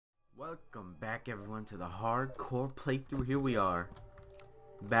Welcome back everyone to the hardcore playthrough. Here we are,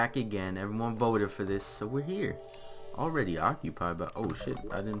 back again. Everyone voted for this, so we're here. Already occupied by, oh shit,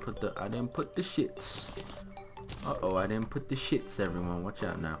 I didn't put the shits. Uh-oh, I didn't put the shits, everyone. Watch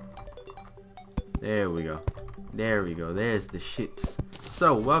out now. There we go. There we go. There's the shits.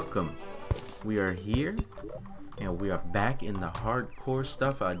 So, welcome. We are here, and we are back in the hardcore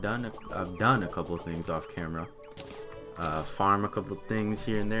stuff. I've done a couple of things off camera. Farm a couple of things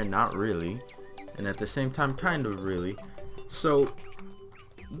here and there, not really, and at the same time kind of really. So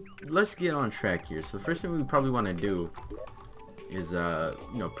let's get on track here. So the first thing we probably want to do is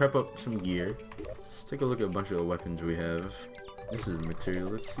prep up some gear. Let's take a look at a bunch of the weapons we have. This is material.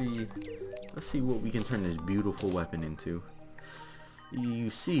 Let's see what we can turn this beautiful weapon into.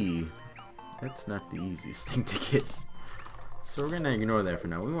 You see, that's not the easiest thing to get, so we're gonna ignore that for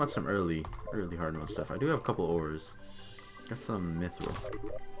now. We want some early hard mode stuff. I do have a couple ores. Got some mithril,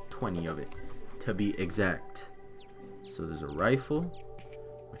 20 of it to be exact. So there's a rifle,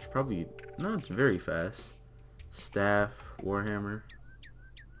 which probably, no, it's very fast. Staff, warhammer,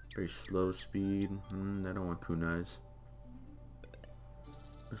 very slow speed. I don't want kunais.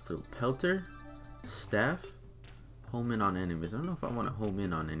 Mithril pelter, staff, home in on enemies. I don't know if I want to home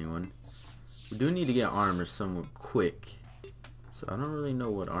in on anyone. We do need to get armor somewhat quick, so I don't really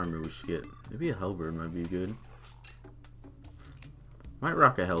know what armor we should get. Maybe a halberd might be good. Might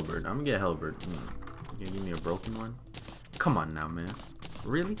rock a halberd. I'm gonna get a halberd. You give me a broken one? Come on now, man.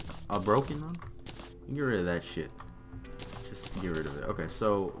 Really? A broken one? Get rid of that shit. Just get rid of it. Okay,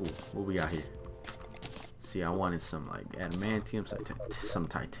 so what we got here? See, I wanted some like adamantium, some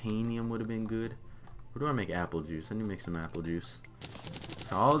titanium would have been good. Where do I make apple juice? I need to make some apple juice.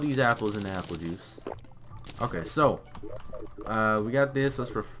 All these apples in the apple juice. Okay, so we got this. Let's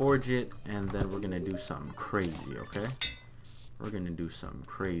reforge it, and then we're gonna do something crazy. Okay. We're gonna do something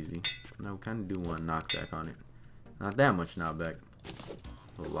crazy. Now we kind of do want knockback on it. Not that much knockback.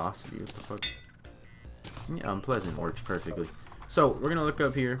 Velocity, what the fuck? Yeah, unpleasant works perfectly. So we're gonna look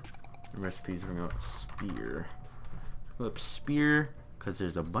up here recipes. We're gonna go spear. Look up spear, because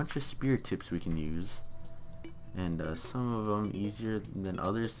there's a bunch of spear tips we can use, and some of them easier than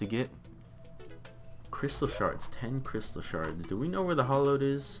others to get. Crystal shards, 10 crystal shards. Do we know where the hollowed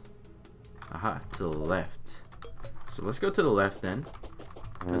is? Aha, to the left. So let's go to the left then,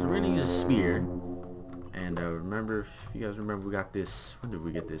 because we're gonna use a spear. And remember, if you guys remember, we got this. When did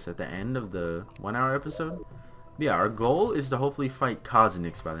we get this? At the end of the 1 hour episode. Yeah, our goal is to hopefully fight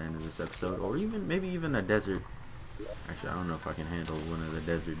COZNIX by the end of this episode, or even maybe even a desert. Actually, I don't know if I can handle one of the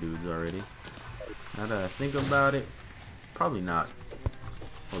desert dudes already. Now that I think about it, probably not.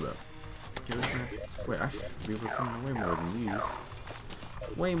 Hold up. Wait, I should be able to send way more than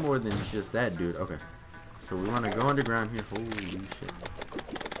these. Way more than just that dude. Okay. So we want to go underground here. Holy shit.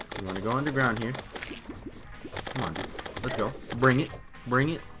 We want to go underground here. Come on, dude. Let's go. Bring it. Bring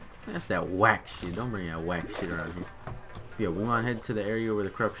it. That's that whack shit. Don't bring that whack shit around here. Yeah, we want to head to the area where the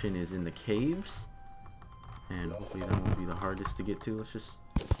corruption is in the caves. And hopefully that won't be the hardest to get to. Let's just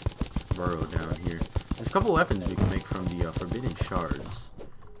burrow down here. There's a couple weapons we can make from the forbidden shards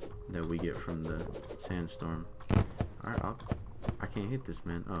that we get from the sandstorm. Alright, I can't hit this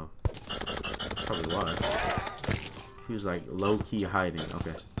man. Oh. That's probably why. He was like low-key hiding.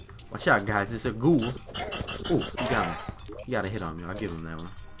 Okay. Watch out, guys. It's a ghoul. Ooh, he got me. He got a hit on me. I'll give him that one.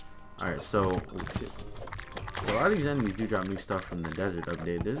 Alright, so... oh, shit. So a lot of these enemies do drop new stuff from the desert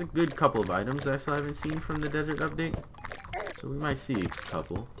update. There's a good couple of items I still haven't seen from the desert update. So we might see a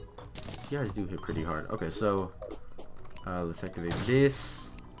couple. You guys do hit pretty hard. Okay, so... let's activate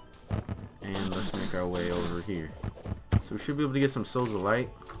this. And let's make our way over here. So we should be able to get some souls of light,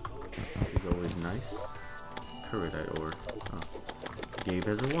 which is always nice. Curridite ore. Oh. Gabe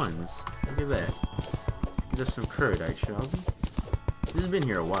has a ones. Look at that. Let's get us some curridite, shall we? This has been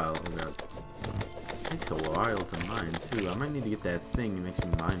here a while. Oh god. This takes a while to mine too. I might need to get that thing that makes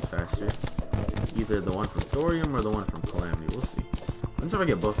me mine faster. Either the one from thorium or the one from calamity. We'll see. Once if I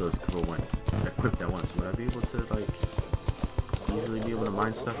get both those equipped at once, would I be able to like easily be able to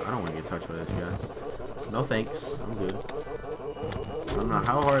mine stuff? I don't want to get touched by this guy. No thanks. I'm good. I don't know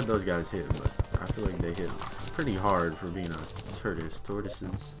how hard those guys hit, but I feel like they hit pretty hard for being a tortoise.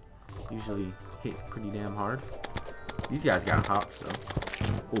 Tortoises usually hit pretty damn hard. These guys got hops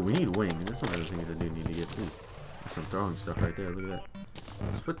though. Oh, we need wing. That's one of the things I do need to get too. There's some throwing stuff right there. Look at that.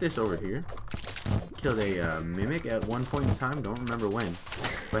 Let's put this over here. Killed a mimic at one point in time. Don't remember when.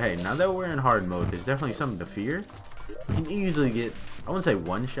 But hey, now that we're in hard mode, there's definitely something to fear. We can easily get, I wouldn't say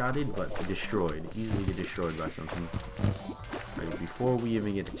one-shotted, but destroyed. Easily get destroyed by something. Like before we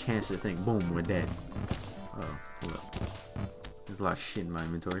even get the chance to think, boom, we're dead. Oh, hold up. There's a lot of shit in my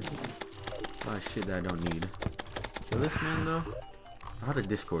inventory. A lot of shit that I don't need. Kill this man though. A lot of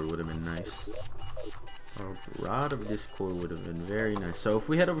Discord would have been nice. A lot of Discord would have been very nice. So if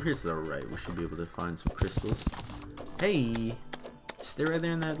we head over here to the right, we should be able to find some crystals. Hey! Stay right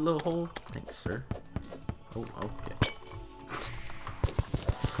there in that little hole. Thanks, sir. Oh, okay.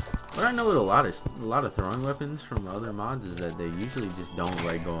 What I know with a lot of throwing weapons from other mods is that they usually just don't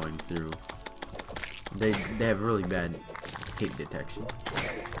like going through. They have really bad hit detection.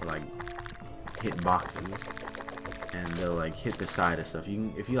 Like hit boxes. And they'll like hit the side of stuff.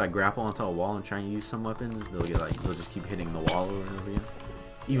 If you like grapple onto a wall and try and use some weapons, they'll just keep hitting the wall over and over again,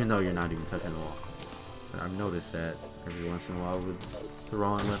 even though you're not even touching the wall. But I've noticed that every once in a while with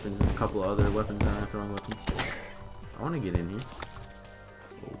throwing weapons and a couple of other weapons that aren't throwing weapons. I want to get in here.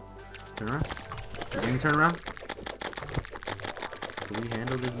 Oh. Turn around. Can you turn around? Can we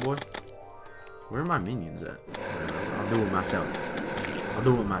handle this boy? Where are my minions at? I'll do it myself. I'll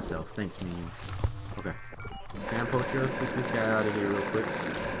do it myself. Thanks, minions. Okay. Sand poacher, let's get this guy out of here real quick.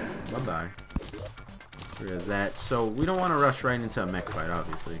 Bye-bye. Rid of that. So, we don't want to rush right into a mech fight,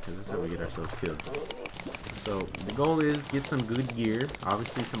 obviously, because that's how we get ourselves killed. So, the goal is get some good gear.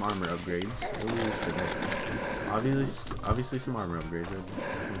 Obviously, some armor upgrades. Obviously some armor upgrades.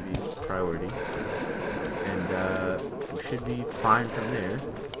 That's going to be priority. And, we should be fine from there.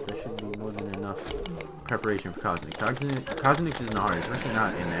 There should be more than enough preparation for COZNIX. COZNIX isn't hard, especially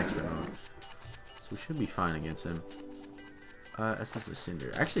not in the expert mode. We should be fine against him. Essence of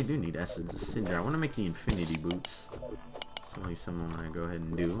Cinder. I actually do need Essence of Cinder. I want to make the Infinity Boots. It's only something I'm going to go ahead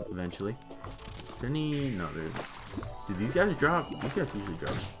and do eventually. Is there any... No, there isn't. Do these guys drop? These guys usually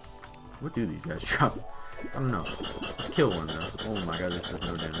drop. What do these guys drop? I don't know. Let's kill one though. Oh my god, this does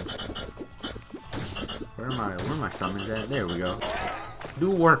no damage. Where are my summons at? There we go.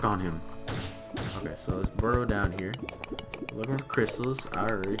 Do work on him. Okay, so let's burrow down here. Looking for crystals. I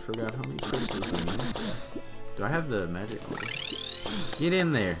already forgot how many crystals we need. Do I have the magic? Get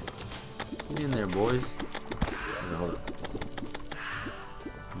in there. Get in there, boys. Okay, hold up.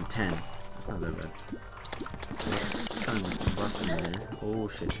 I'm 10. That's not that bad. Let's kind of bust in there. Oh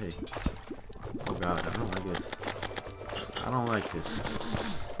shit, hey. Oh god, I don't like this. I don't like this.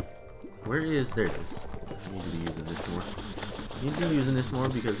 Where is... There it is. I need to be using this more. I need to be using this more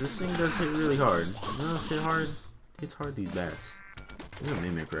because this thing does hit really hard. You know, it's hit hard. It's hard, these bats. There's a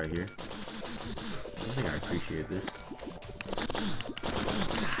mimic right here. I think I appreciate this.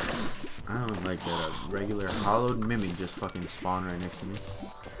 I don't like that a regular hollowed mimic just fucking spawned right next to me.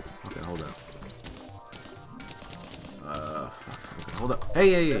 Okay, hold up. Fuck. Okay, hold up.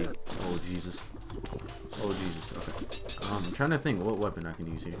 Hey. Oh, Jesus. Oh, Jesus. Okay. I'm trying to think what weapon I can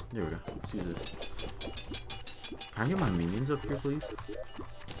use here. There we go. Let's use this. Can I get my minions up here, please?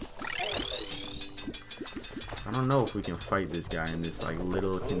 I don't know if we can fight this guy in this like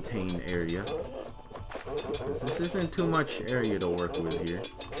little contained area. This isn't too much area to work with here.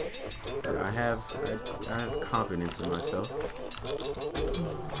 But I have confidence in myself.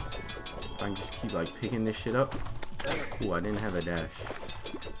 If I can just keep like picking this shit up. Ooh, I didn't have a dash.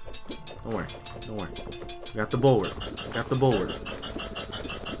 Don't worry. Don't worry. Got the bulwark. Got the bulwark.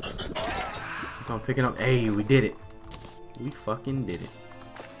 I'm picking up. Hey, we did it. We fucking did it.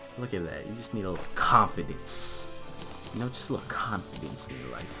 Look at that. You just need a little confidence. You know, just a little confidence in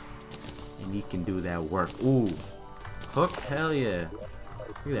your life. And you can do that work. Ooh. Hook? Hell yeah.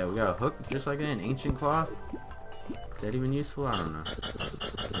 Look at that. We got a hook just like that in ancient cloth. Is that even useful? I don't know.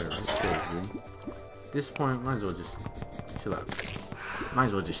 Whatever. Just kills me. At this point, might as well just chill out. Might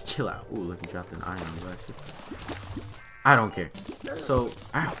as well just chill out. Ooh, look, he dropped an iron blasted. I don't care. So,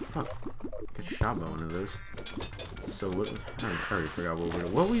 ow, fuck. Get shot by one of those. So, what? I already forgot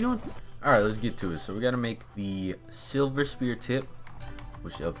what we doing. Alright, let's get to it. So, we gotta make the silver spear tip,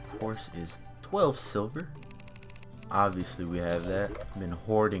 which of course is 12 silver. Obviously, we have that. Been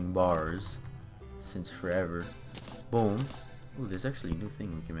hoarding bars since forever. Boom. Ooh, there's actually a new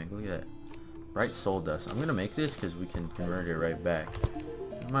thing we can make. Look at that. Bright soul dust. I'm gonna make this because we can convert it right back.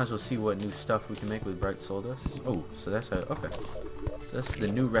 Might as well see what new stuff we can make with bright soul dust. Oh, so that's how, okay. So that's the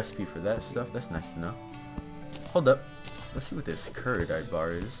new recipe for that stuff. That's nice to know. Hold up. Let's see what this Kuridite bar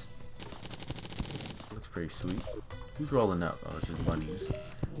is. Looks pretty sweet. Who's rolling up? Oh, it's just bunnies.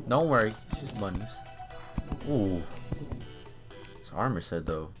 Don't worry, it's just bunnies. Ooh. It's armor set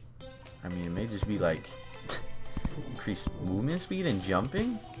though. I mean, it may just be like increased movement speed and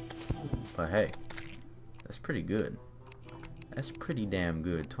jumping. But hey, that's pretty good. That's pretty damn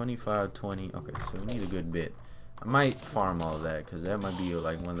good. 25, 20. Okay, so we need a good bit. I might farm all of that because that might be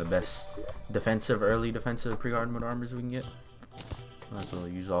like one of the best early defensive pre-hard mode armors we can get. So might as well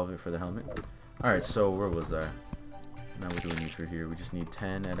use all of it for the helmet. Alright, so where was I? Now what do we need for here? We just need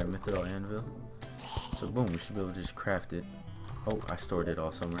 10 at a mithril anvil. So boom, we should be able to just craft it. Oh, I stored it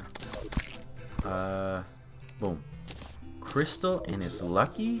all somewhere. Boom. Crystal and it's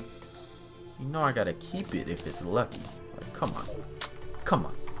lucky? You know I gotta keep it if it's lucky. Like, come on. Come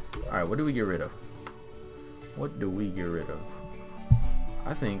on. Alright, what do we get rid of? What do we get rid of?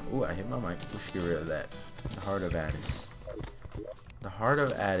 I think, oh, I hit my mic. We should get rid of that. The Heart of Addis. The Heart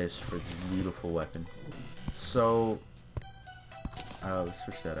of Addis for this beautiful weapon. So, let's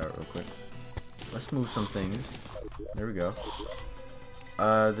switch that out real quick. Let's move some things. There we go.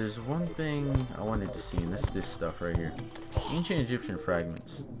 There's one thing I wanted to see, and that's this stuff right here. Ancient Egyptian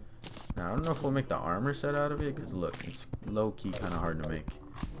fragments. Now, I don't know if we'll make the armor set out of it, because look, it's low-key kind of hard to make.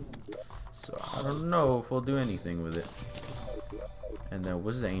 So, I don't know if we'll do anything with it. And then,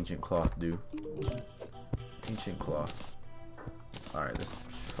 what does the ancient cloth do? Ancient cloth. Alright, this is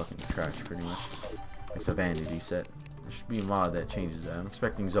fucking trash, pretty much. It's a vanity set. There should be a mod that changes that. I'm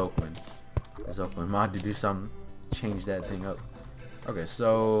expecting Zolkwin. The Zolkwin mod to do something. Change that thing up. Okay,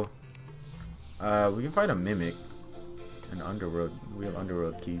 so we can fight a mimic. An underworld. We have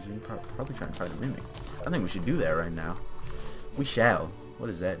underworld keys. We can probably try and fight a mimic. I think we should do that right now. We shall. What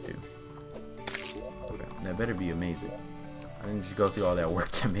does that do? Okay, that better be amazing. I didn't just go through all that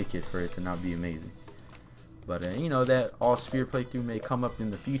work to make it for it to not be amazing. But you know, that all spear playthrough may come up in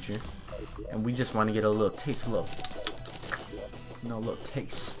the future, and we just want to get a little taste, a little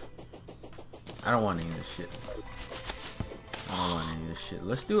taste. I don't want any of this shit. I don't want any of this shit.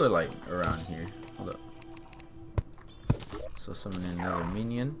 Let's do it like around here. Hold up. So summon in another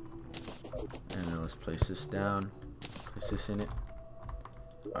minion, and then let's place this down. Place this in it.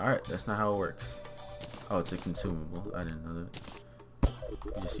 All right, that's not how it works. Oh, it's a consumable. I didn't know that.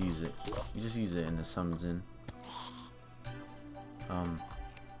 You just use it. You just use it and it summons in.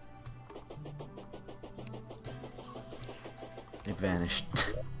 It vanished.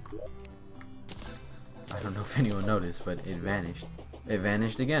 I don't know if anyone noticed, but it vanished. It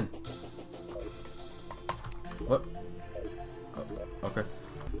vanished again. What? Oh, okay.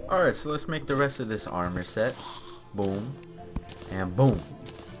 Alright, so let's make the rest of this armor set. Boom. And boom.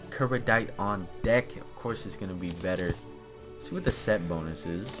 Curdite on deck. Of course it's gonna be better. Let's see what the set bonus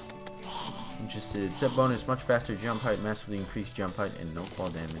is. Interested. Set bonus, much faster jump height, massively increased jump height, and no fall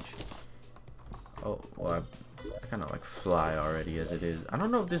damage. Oh, well, I kind of like fly already as it is. I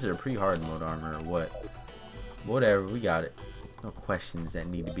don't know if this is a pre-hard mode armor or what. Whatever, we got it. No questions that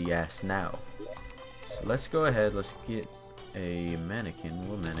need to be asked now. So let's go ahead. Let's get a mannequin.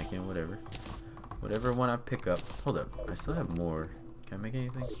 Well, mannequin, whatever. Whatever one I pick up. Hold up. I still have more. Can I make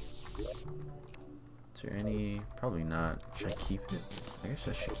anything? Is there any? Probably not. Should I keep it? I guess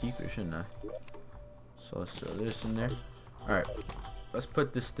I should keep it, shouldn't I? So let's throw this in there. Alright. Let's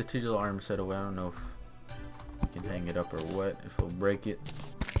put this digital arm set away. I don't know if we can hang it up or what. If it'll break it.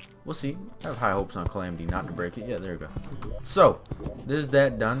 We'll see. I have high hopes on Calamity not to break it. Yeah, there we go. So, there's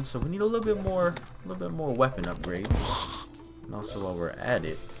that done. So we need a little bit more weapon upgrades. And also while we're at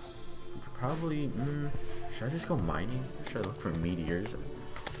it, we could probably should I just go mining? Should I look for meteors?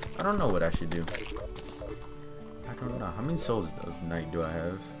 I don't know what I should do. I don't know. How many souls of night do I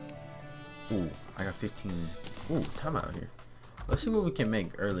have? Ooh, I got 15. Ooh, time out here. Let's see what we can make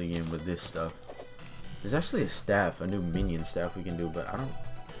early game with this stuff. There's actually a staff, a new minion staff we can do, but I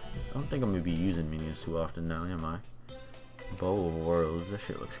don't think I'm gonna be using minions too often now, am I? Bow of Worlds, that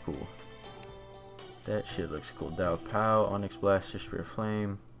shit looks cool. That shit looks cool. Dow Pow, Onyx Blaster, Spirit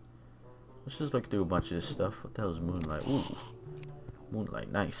Flame. Let's just look through a bunch of this stuff. What the hell is Moonlight? Ooh,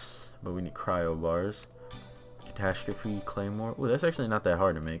 Moonlight, nice. But we need Cryo Bars. Catastrophe, Claymore. Ooh, that's actually not that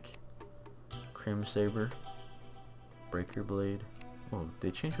hard to make. Crim Saber. Breaker Blade. Oh,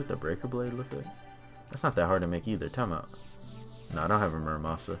 they changed what the Breaker Blade looked like? That's not that hard to make either. Time out. No, I don't have a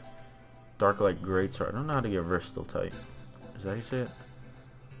Murmasa. Darklight Greatsword. I don't know how to get Versatile Tight. Is that how you say it?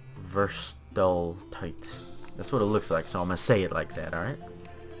 Versatile Tight. That's what it looks like, so I'm gonna say it like that, alright?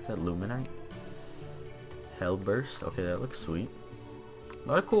 Is that Luminite? Hellburst. Okay, that looks sweet. A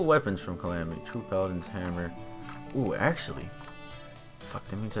lot of cool weapons from Calamity. True Paladin's Hammer. Ooh, actually. Fuck,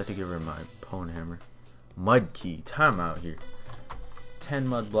 that means I have to get rid of my Pwn Hammer. Mud Key. Time out here. 10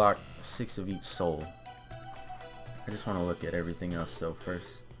 mud block, 6 of each soul. I just want to look at everything else though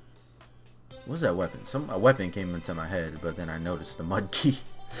first. What was that weapon? A weapon came into my head, but then I noticed the mud key.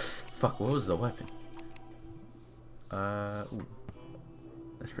 Fuck, what was the weapon? Ooh.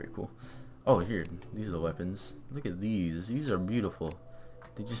 That's pretty cool. Oh, here. These are the weapons. Look at these. These are beautiful.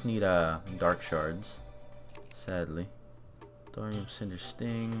 They just need dark shards. Sadly. Thorium Cinder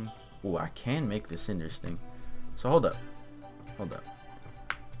Sting. Ooh, I can make the Cinder Sting. So hold up. Hold up.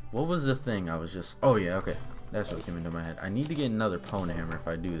 What was the thing I was just... Oh yeah, okay. That's what came into my head. I need to get another pwn hammer if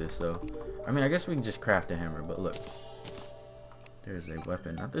I do this, though. I mean, I guess we can just craft a hammer, but look. There's a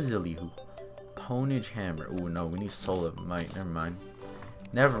weapon. Not the Zillihu. Pwnage hammer. Ooh, no, we need soul of might. Never mind.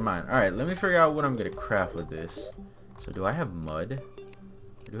 Never mind. Alright, let me figure out what I'm going to craft with this. So, do I have mud?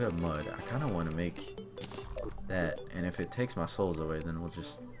 I do have mud. I kind of want to make that. And if it takes my souls away, then we'll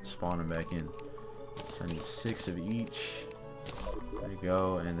just spawn them back in. So, I need 6 of each. There you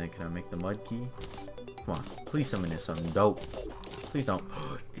go. And then can I make the mud key? Come on. Please summon in something dope. Please don't.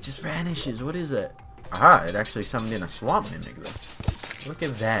 It just vanishes. What is that? Aha, it actually summoned in a swamp mimic though. Look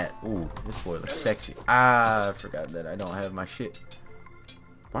at that. Ooh, this boy looks sexy. Ah, I forgot that I don't have my shit.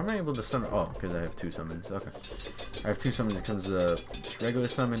 Why am I able to summon? Oh, because I have 2 summons. Okay. I have 2 summons. It comes the regular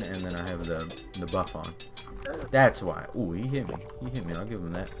summon, and then I have the buff on. That's why. Ooh, he hit me. He hit me. I'll give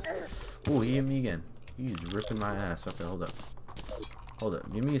him that. Ooh, he hit me again. He's ripping my ass. Okay, hold up. Hold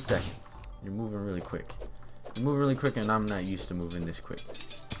up. Give me a second. You're moving really quick. You're moving really quick, and I'm not used to moving this quick.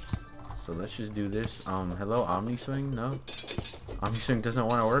 So let's just do this. Hello, Omni Swing? No? Omni Swing doesn't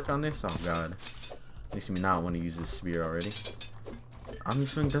want to work on this? Oh, God. Makes me not want to use this spear already. Omni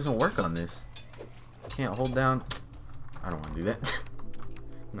Swing doesn't work on this. Can't hold down. I don't want to do that.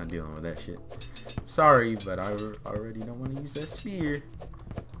 I'm not dealing with that shit. Sorry, but I already don't want to use that spear.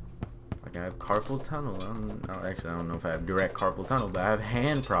 Like, I have carpal tunnel. Actually, I don't know if I have direct carpal tunnel, but I have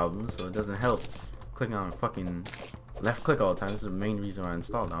hand problems, so it doesn't help clicking on fucking left click all the time. This is the main reason why I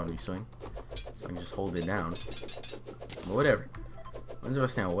installed Omni Swing. So I can just hold it down. But whatever. What if I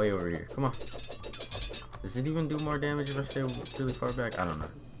stand way over here? Come on. Does it even do more damage if I stay really far back? I don't know.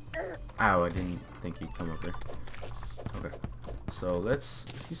 Ow, I didn't think he'd come up there. Okay. So let's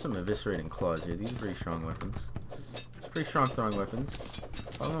use some eviscerating claws here. These are pretty strong weapons. It's pretty strong throwing weapons.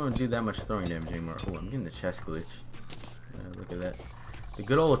 I don't want to do that much throwing damage anymore. Oh, I'm getting the chest glitch. Look at that. The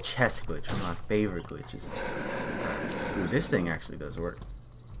good old chest glitch. One of my favorite glitches. Ooh, this thing actually does work.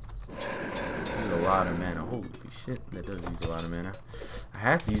 Uses a lot of mana. Holy shit, that does use a lot of mana. I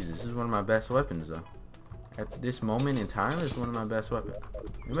have to use this. This is one of my best weapons, though. At this moment in time, it's one of my best weapons.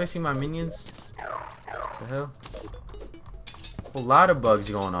 Anybody see my minions? What the hell? A lot of bugs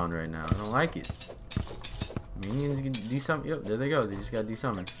going on right now. I don't like it. Minions get desummoned. Yep, there they go. They just got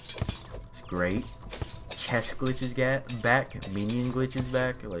desummoned. It's great. Chest glitches back. Minion glitches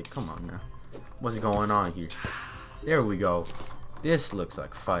back. Like, come on now. What's going on here? There we go. This looks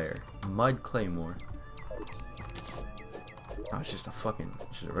like fire. Mud claymore. Oh, it's just a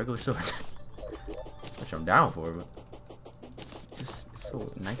regular sword. Which I'm down for, but it's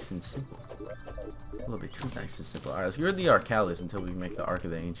so nice and simple. A little bit too nice and simple. Alright, let's get rid of the Arcalis until we make the Ark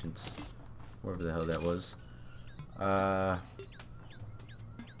of the Ancients. Wherever the hell that was. Let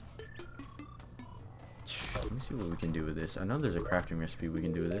me see what we can do with this. I know there's a crafting recipe we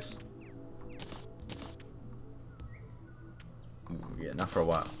can do with this. Yeah, not for a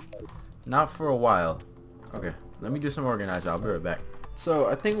while. Not for a while. Okay, let me do some organizing. I'll be right back. So,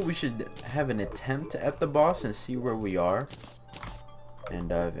 I think we should have an attempt at the boss and see where we are.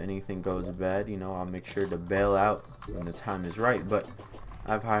 And if anything goes bad, you know, I'll make sure to bail out when the time is right. But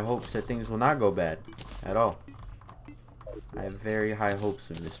I have high hopes that things will not go bad at all. I have very high hopes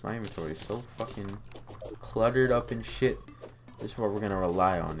of this. My inventory is so fucking cluttered up and shit. This is what we're going to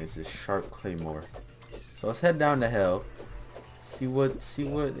rely on, is this sharp claymore. So let's head down to hell. See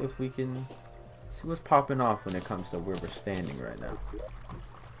if we can see what's popping off when it comes to where we're standing right now.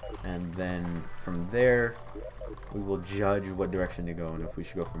 And then from there we will judge what direction to go and if we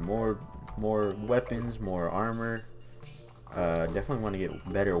should go for more weapons, more armor. Definitely want to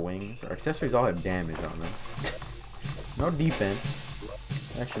get better wings. Our accessories all have damage on them. No defense.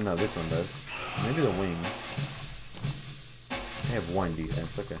 Actually no, this one does. Maybe the wings. They have 1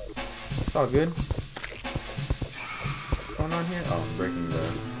 defense, okay. It's all good. What's going on here? Oh, I'm breaking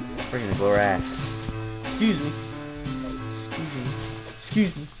the glass. Excuse me.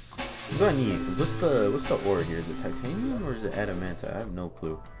 Excuse me. What do I need? What's the ore here? Is it titanium or is it adamantite? I have no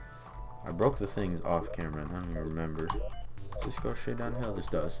clue. I broke the things off camera and I don't even remember. Let's just go straight downhill. This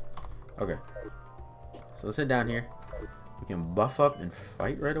does. Okay. So let's head down here. We can buff up and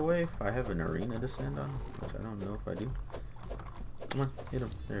fight right away if I have an arena to stand on, which I don't know if I do. Come on, hit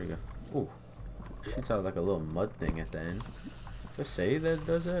him. There you go. Ooh. Shoots out like a little mud thing at the end. Did I say that it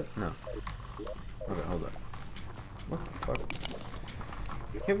does that? No. Okay, hold on. What the fuck?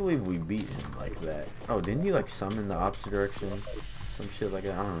 I can't believe we beat him like that. Oh, didn't you like summon the opposite direction? Some shit like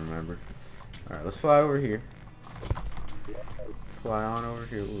that? I don't remember. Alright, let's fly over here. Fly on over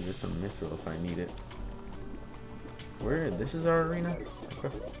here. Ooh, there's some mithril if I need it. Where? This is our arena?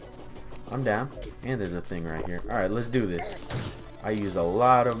 Okay. I'm down. And there's a thing right here. Alright, let's do this. I used a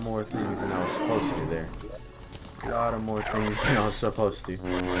lot of more things than I was supposed to there. A lot of more things than I was supposed to.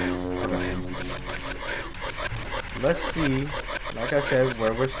 Okay. Let's see, like I said,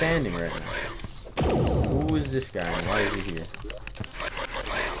 where we're standing right now. Who is this guy and why is he here?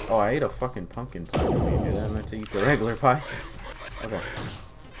 Oh, I ate a fucking pumpkin pie. Did you do that? I meant to eat the regular pie. Okay.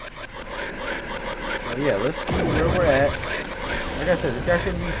 So yeah, let's see where we're at. Like I said, this guy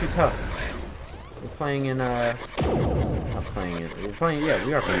shouldn't be too tough. We're playing in not playing it. We're playing, yeah,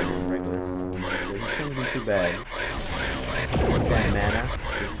 we are playing in regular. So he shouldn't be too bad. That mana.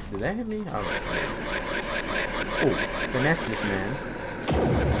 Did that hit me? I don't know. Oh, finesse this man.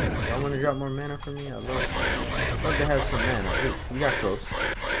 Y'all want to drop more mana for me? I'd love to have some mana. Ooh, we got close.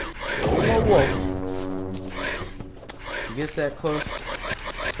 Whoa, whoa, whoa. He gets that close.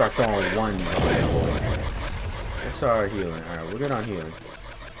 Start throwing ones on that boy. What's our healing? Alright, we're good on healing.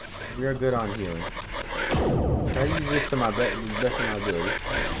 We are good on healing. Try to use this to my best of my ability.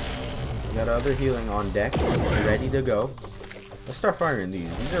 We got other healing on deck, ready to go. Let's start firing these.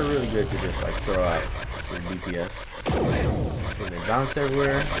 These are really good to just like throw out for DPS. Okay, they bounce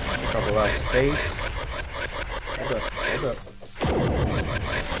everywhere. Take up a lot of space. Hold up, hold up.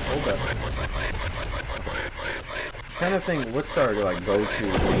 Hold up. I'm trying to think what's our like go-to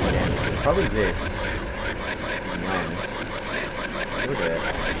damage. Probably this. To be honest. Look at that.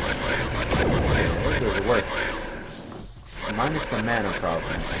 That does work. Minus the mana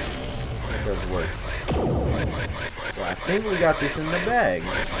problem. It does work. So I think we got this in the bag.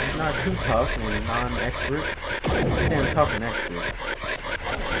 It's not too tough and non-expert. Damn tough and expert.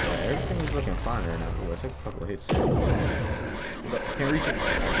 Yeah, everything's looking fine right now. Ooh, I took a couple of hits there. Can't reach it.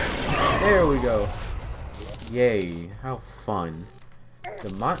 There we go. Yay. How fun.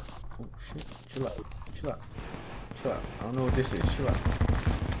 The mod. Oh shit. Chill out. Chill out. Chill out. I don't know what this is. Chill out.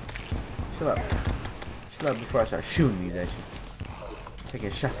 Chill out. Chill out before I start shooting these at you.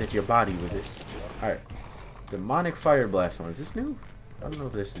 Taking shots at your body with this. Alright. Demonic Fire Blast one. Is this new? I don't know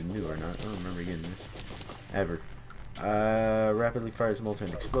if this is new or not. I don't remember getting this. Ever. Rapidly fires molten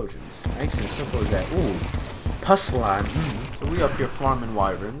explosions. Nice and simple as that. Ooh. Pus slime. So we up here farming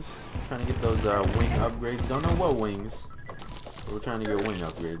wyverns. Trying to get those wing upgrades. Don't know what wings. But we're trying to get wing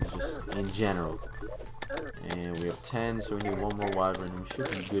upgrades just in general. And we have 10, so we need one more wyvern. We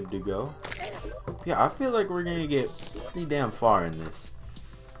should be good to go. Yeah, I feel like we're gonna get pretty damn far in this.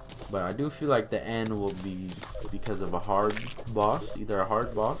 But I do feel like the end will be because of a hard boss. Either a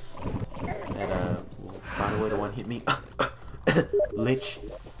hard boss that will find a way to one hit me. Lich.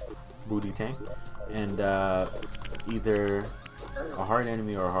 Booty tank. And either a hard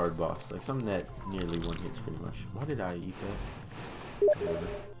enemy or a hard boss. Like something that nearly one hits pretty much. Why did I eat that? Whatever.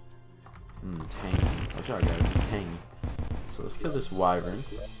 Tangy. Watch out guys, it's tangy. So let's kill this wyvern.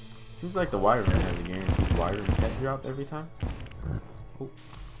 Seems like the wyvern has a guaranteed wyvern pet drop every time. Oh.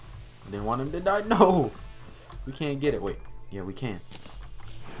 I didn't want him to die. No! We can't get it. Wait. Yeah, we can.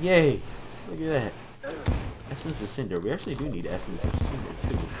 Yay! Look at that. Essence of Cinder. We actually do need Essence of Cinder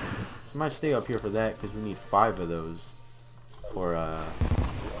too. We might stay up here for that because we need 5 of those for the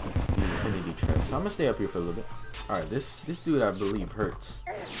Infinity Trap. So I'm gonna stay up here for a little bit. Alright, this dude I believe hurts.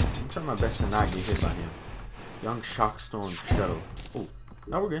 I'm trying my best to not get hit by him. Young Shockstorm Shuttle. Oh,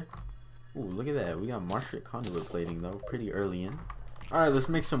 now we're good. Ooh, look at that. We got Marshret Conduit plating though, pretty early in. Alright, let's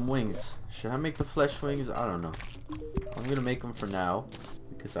make some wings. Should I make the flesh wings? I don't know. I'm gonna make them for now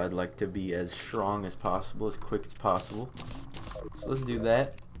because I'd like to be as strong as possible, as quick as possible. So let's do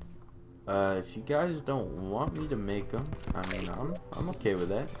that. If you guys don't want me to make them, I mean, I'm okay with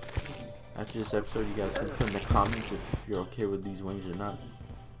that. After this episode, you guys can put in the comments if you're okay with these wings or not.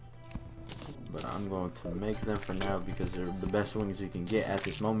 But I'm going to make them for now because they're the best wings you can get at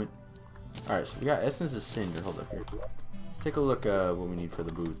this moment. Alright, so we got Essence of Cinder. Hold up here. Let's take a look at what we need for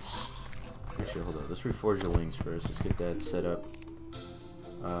the boots. Actually, hold up. Let's reforge the wings first. Let's get that set up.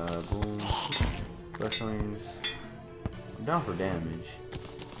 Boom. Flesh wings. I'm down for damage.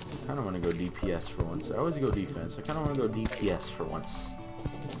 I kind of want to go DPS for once. I always go defense. I kind of want to go DPS for once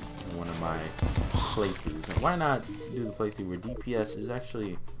in one of my playthroughs. And why not do the playthrough where DPS is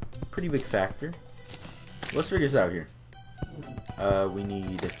actually a pretty big factor? Let's figure this out here. We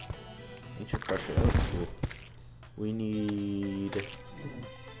need Ancient Crusher. That looks cool. We need...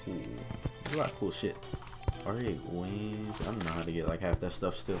 Ooh, there's a lot of cool shit. Alright, wings. I don't know how to get like half that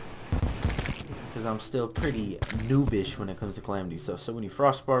stuff still. Because I'm still pretty noobish when it comes to Calamity stuff. So we need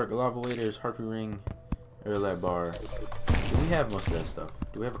Frostspark, Lava Waders, Harpy Ring, Airlight Bar. Do we have most of that stuff?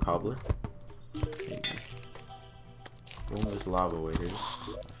 Do we have a Cobbler? Boneless Lava Waders.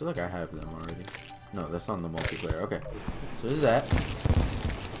 I feel like I have them already. No, that's on the multiplayer. Okay. So there's that.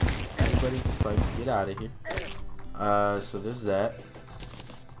 Everybody just like get out of here. So there's that.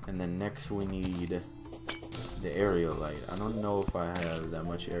 And then next we need the aerial light. I don't know if I have that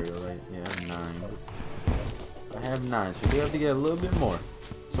much aerial light. Yeah, I have 9. I have 9, so we have to get a little bit more.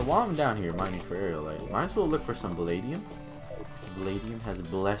 So while I'm down here mining for aerial light, might as well look for some palladium. Palladium has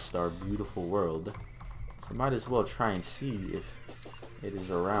blessed our beautiful world. So might as well try and see if it is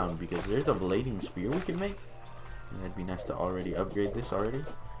around, because there's a palladium spear we can make. And that'd be nice to already upgrade this already.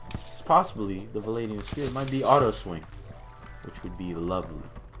 It's possibly the palladium spear might be auto swing, which would be lovely.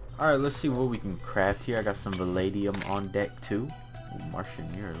 Alright, let's see what we can craft here. I got some palladium on deck too. Ooh,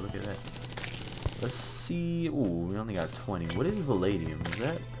 Martian mirror, look at that. Let's see. Ooh, we only got 20. What is palladium? Is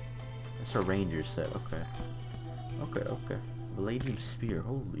that? That's a ranger set. Okay. Okay. Palladium spear.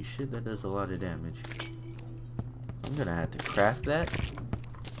 Holy shit, that does a lot of damage. I'm gonna have to craft that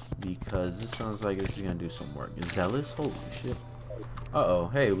because this sounds like this is gonna do some work. Zealous? Holy shit. Uh-oh.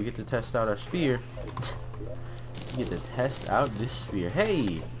 Hey, we get to test out our spear. We get to test out this spear.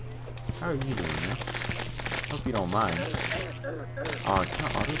 Hey! How are you doing, man? Hope you don't mind. Oh, it's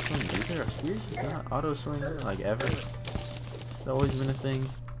not auto swing either. Our spears is not auto swing like ever. It's always been a thing.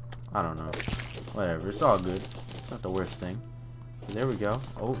 I don't know. Whatever. It's all good. It's not the worst thing. But there we go.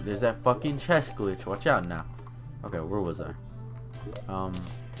 Oh, there's that fucking chest glitch. Watch out now. Okay, where was I? Might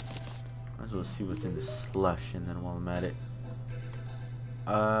as well see what's in the slush, and then while I'm at it.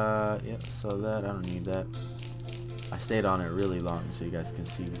 Yep, so that, I don't need that. I stayed on it really long so you guys can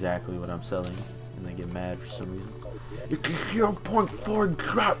see exactly what I'm selling, and they get mad for some reason. It's a 0.4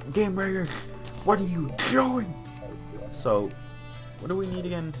 drop, Game Raiders! What are you doing? So, what do we need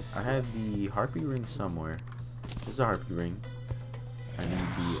again? I have the harpy ring somewhere. There's a harpy ring. I need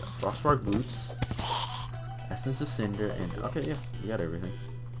the frostbark boots, essence of cinder, and okay, yeah, we got everything.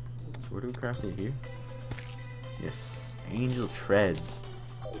 So where do we craft it here? Yes, angel treads.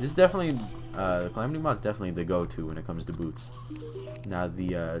 This is definitely the Calamity Mod's definitely the go-to when it comes to boots. Now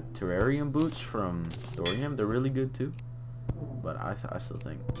the Terrarium boots from Thorium, they're really good too, but I still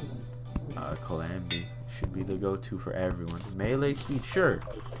think Calamity should be the go-to for everyone. Melee speed, sure.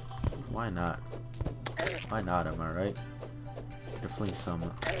 Why not? Why not? Am I right? To fling some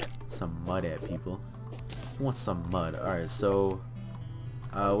mud at people. Who wants some mud? All right, so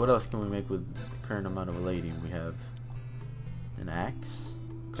what else can we make with the current amount of palladium? We have an axe.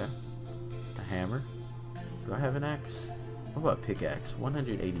 Okay. A hammer. Do I have an axe? What about pickaxe?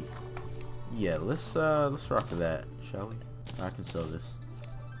 180. Yeah, let's rock that, shall we? I can sell this.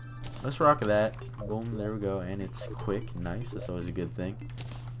 Let's rock that. Boom, there we go. And it's quick. Nice. That's always a good thing.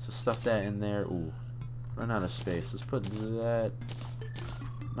 So stuff that in there. Ooh. Run out of space. Let's put that.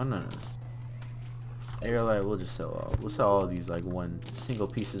 No. Airlight, we'll just sell all. We'll sell all these like one single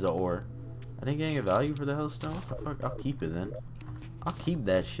pieces of ore. I didn't get any value for the hellstone. What the fuck? I'll keep it then. I'll keep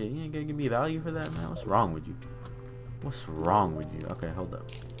that shit. You ain't gonna give me value for that, man? What's wrong with you? What's wrong with you? Okay, hold up.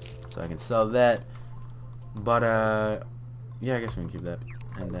 So I can sell that. But, yeah, I guess we can keep that.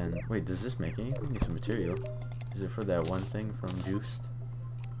 And then, wait, does this make anything? It's a material. Is it for that one thing from Joost?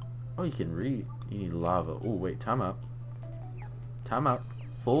 Oh, you can read. You need lava. Oh, wait, time out. Time out.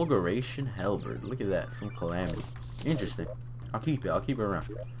 Fulguration Halberd. Look at that, from Calamity. Interesting. I'll keep it. I'll keep it around.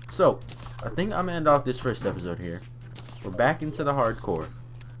 So, I think I'm gonna end off this first episode here. We're back into the hardcore.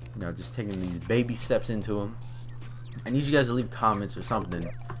 You know, just taking these baby steps into them. I need you guys to leave comments or something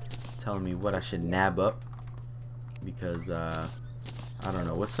telling me what I should nab up. Because, I don't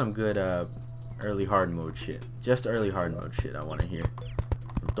know. What's some good, early hard mode shit? Just early hard mode shit I want to hear.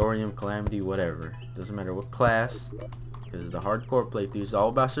 From Thorium, Calamity, whatever. Doesn't matter what class. Because the hardcore playthrough is all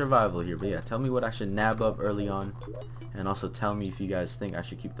about survival here. But yeah, tell me what I should nab up early on. And also tell me if you guys think I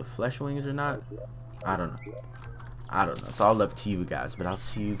should keep the flesh wings or not. I don't know. I don't know. It's all up to you guys. But I'll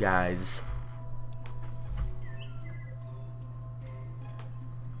see you guys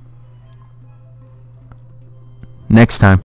next time.